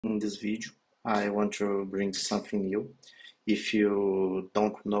In this video, I want to bring something new. If you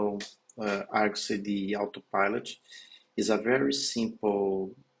don't know, ArgoCD Autopilot is a very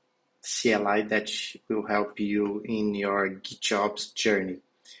simple CLI that will help you in your GitOps journey.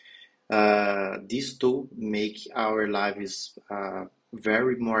 This tool make our lives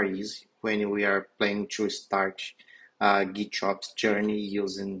very more easy when we are planning to start a GitOps journey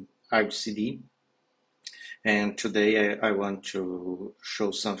using ArgoCD. And today I want to show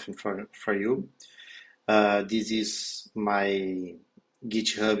something for you. This is my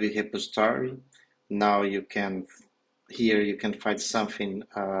GitHub repository. Now here you can find something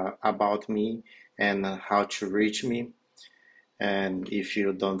about me and how to reach me. And if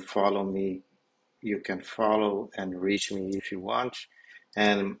you don't follow me, you can follow and reach me if you want.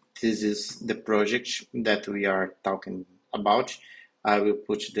 And this is the project that we are talking about. I will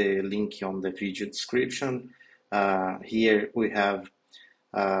put the link on the video description. Here we have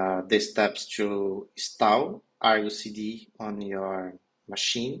the steps to install ArgoCD on your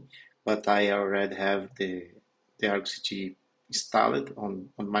machine, but I already have the ArgoCD installed on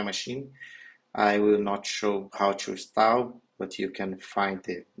my machine. I will not show how to install, but you can find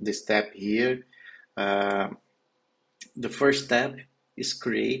the step here. The first step is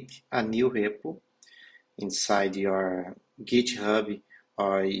create a new repo inside your GitHub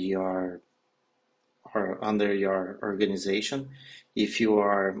or under your organization. If you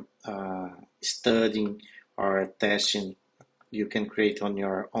are studying or testing, you can create on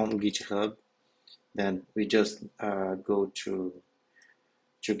your own GitHub. Then we just go to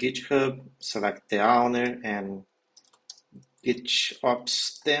GitHub, select the owner, and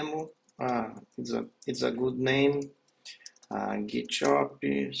GitOps demo. It's a good name.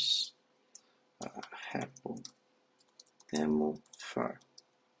 GitOps repo demo for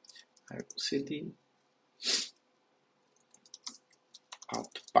ArgoCD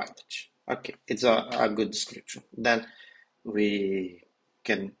Autopilot. Okay, it's a good description. Then we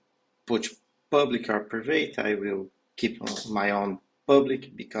can put public or private. I will keep my own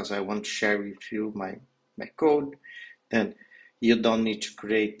public because I want to share with you my code. Then you don't need to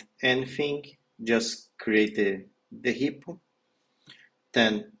create anything, just create the repo.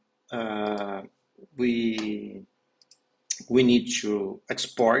 Then we need to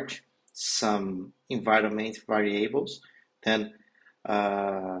export some environment variables. Then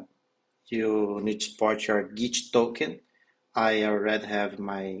you need to export your Git token. I already have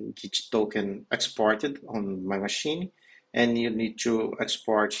my Git token exported on my machine, and you need to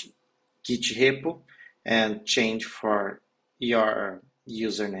export Git repo and change for your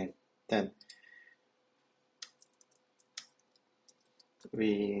username. Then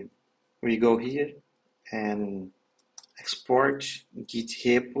we go here and export Git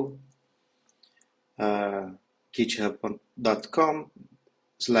repo,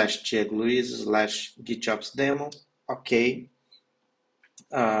 github.com/diegoluiz/GitOps demo. Okay.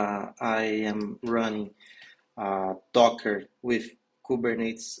 I am running Docker with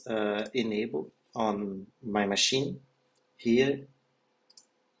Kubernetes enabled on my machine here.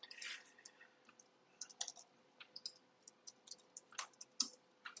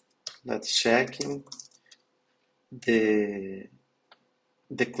 Let's check the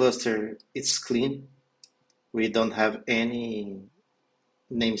cluster. It's clean. We don't have any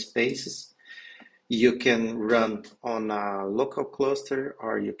namespaces. You can run on a local cluster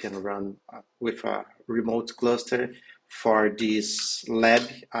or you can run with a remote cluster. For this lab,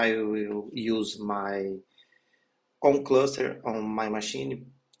 I will use my own cluster on my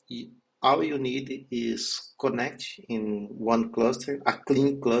machine. All you need is connect in one cluster, a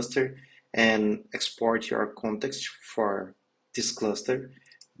clean cluster, and export your context for this cluster.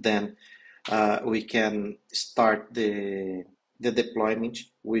 Then we can start the deployment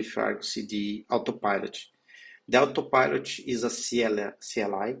with ArgoCD Autopilot. The Autopilot is a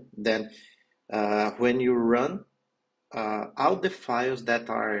CLI. Then when you run, all the files that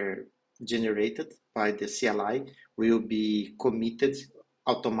are generated by the CLI will be committed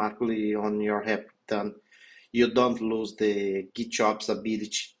automatically on your repo. Then you don't lose the GitOps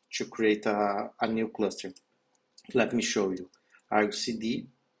ability to create a new cluster. Let me show you. ArgoCD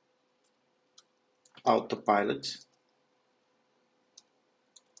Autopilot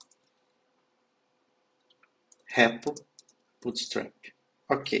repo bootstrap.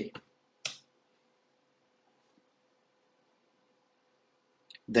 Okay.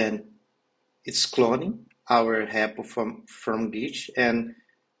 Then it's cloning our repo from Git and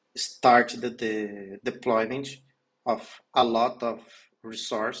start the deployment of a lot of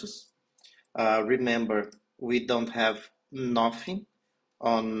resources. Remember, we don't have nothing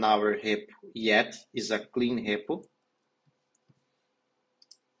on our repo yet. It's a clean repo.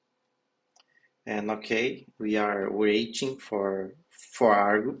 And okay, we are waiting for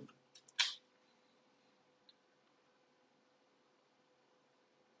Argo.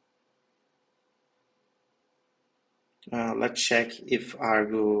 Let's check if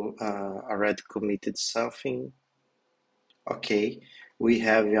Argo already committed something. Okay, we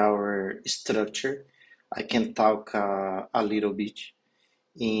have our structure. I can talk a little bit.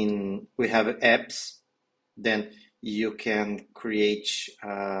 We have apps, then you can create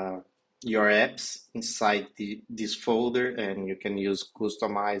your apps inside this folder, and you can use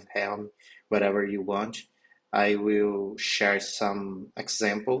customize Helm, whatever you want. I will share some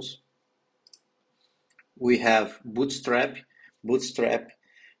examples. We have Bootstrap. Bootstrap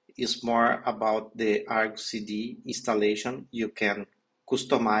is more about the ArgoCD installation. You can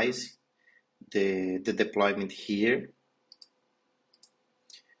customize the deployment here.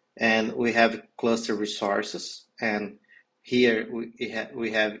 And we have cluster resources. And here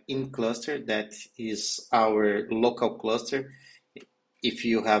we have in cluster, that is our local cluster. If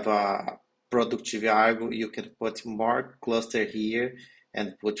you have a productive Argo, you can put more cluster here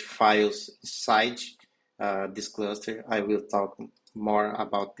and put files inside this cluster. I will talk more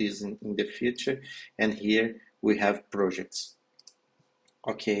about this in the future. And here we have projects.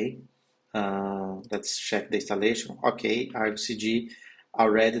 Okay, let's check the installation. Okay, ArgoCD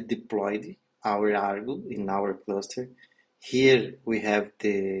already deployed our Argo in our cluster. Here we have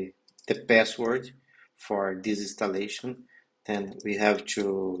the password for this installation. Then we have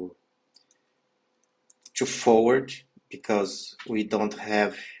to forward, because we don't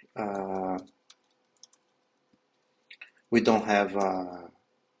have an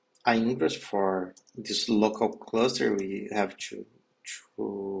ingress for this local cluster. We have to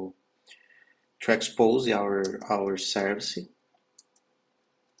expose our service.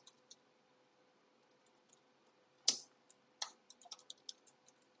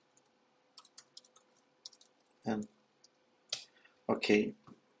 And okay,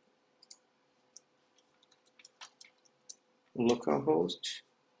 localhost.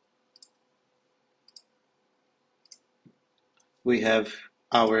 We have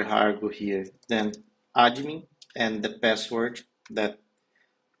our Argo here, then admin, and the password that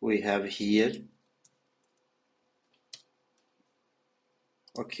we have here.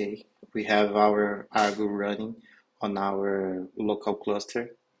 Okay, we have our Argo running on our local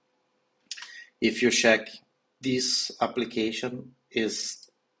cluster. If you check, this application is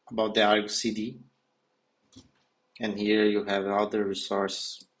about the ArgoCD, and here you have all the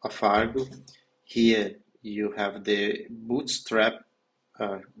resource of Argo. Here you have the Bootstrap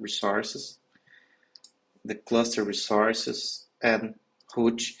resources, the cluster resources, and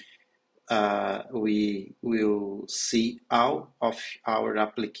which we will see all of our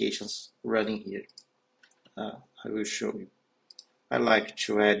applications running here. I will show you. I like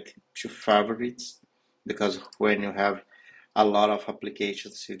to add to favorites, because when you have a lot of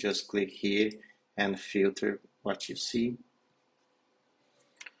applications, you just click here and filter what you see.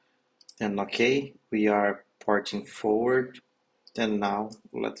 Then okay, we are porting forward. Then now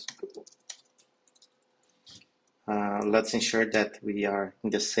let's go. Let's ensure that we are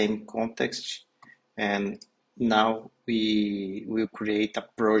in the same context, and now we will create a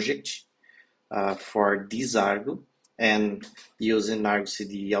project for this Argo, and using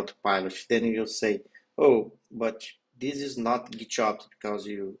ArgoCD Autopilot. Then you'll say, oh, but this is not GitOps, because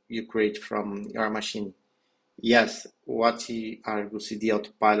you create from your machine. Yes, what ArgoCD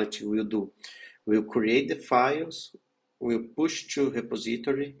Autopilot will do, we'll create the files, we'll push to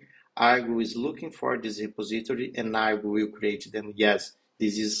repository, Argo is looking for this repository, and Argo will create them. Yes,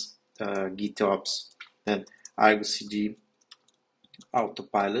 this is GitOps. Then ArgoCD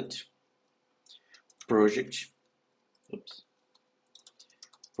Autopilot project,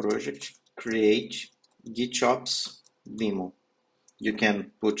 create GitOps demo. You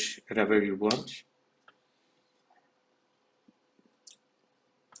can put whatever you want.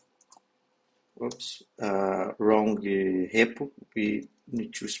 Oops, wrong repo. We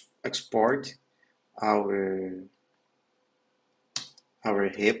need to export our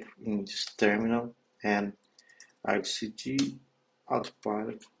repo in this terminal, and ArgoCD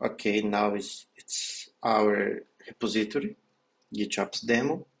Autopilot. Okay, now it's our repository, GitOps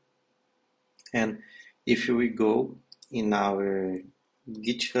demo. And if we go in our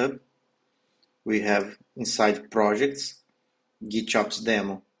GitHub, we have inside projects, GitOps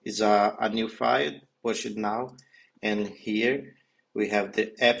demo is a new file pushed now, and here we have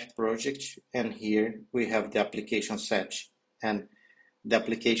the app project, and here we have the application set. And the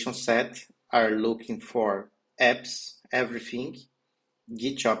application set are looking for apps, everything,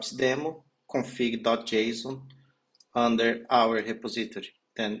 GitOps demo, config.json under our repository.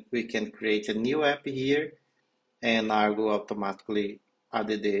 then we can create a new app here, and Argo automatically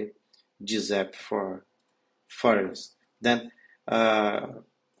added this app for us. Then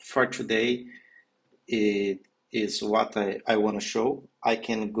for today, it is what I want to show. I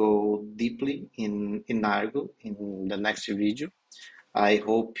can go deeply in Argo in the next video. I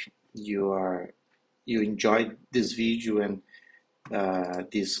hope you enjoyed this video, and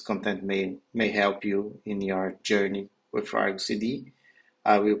this content may help you in your journey with ArgoCD.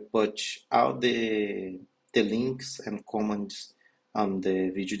 I will put all the links and comments on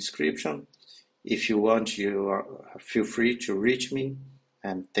the video description. If you want, feel free to reach me,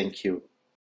 and thank you.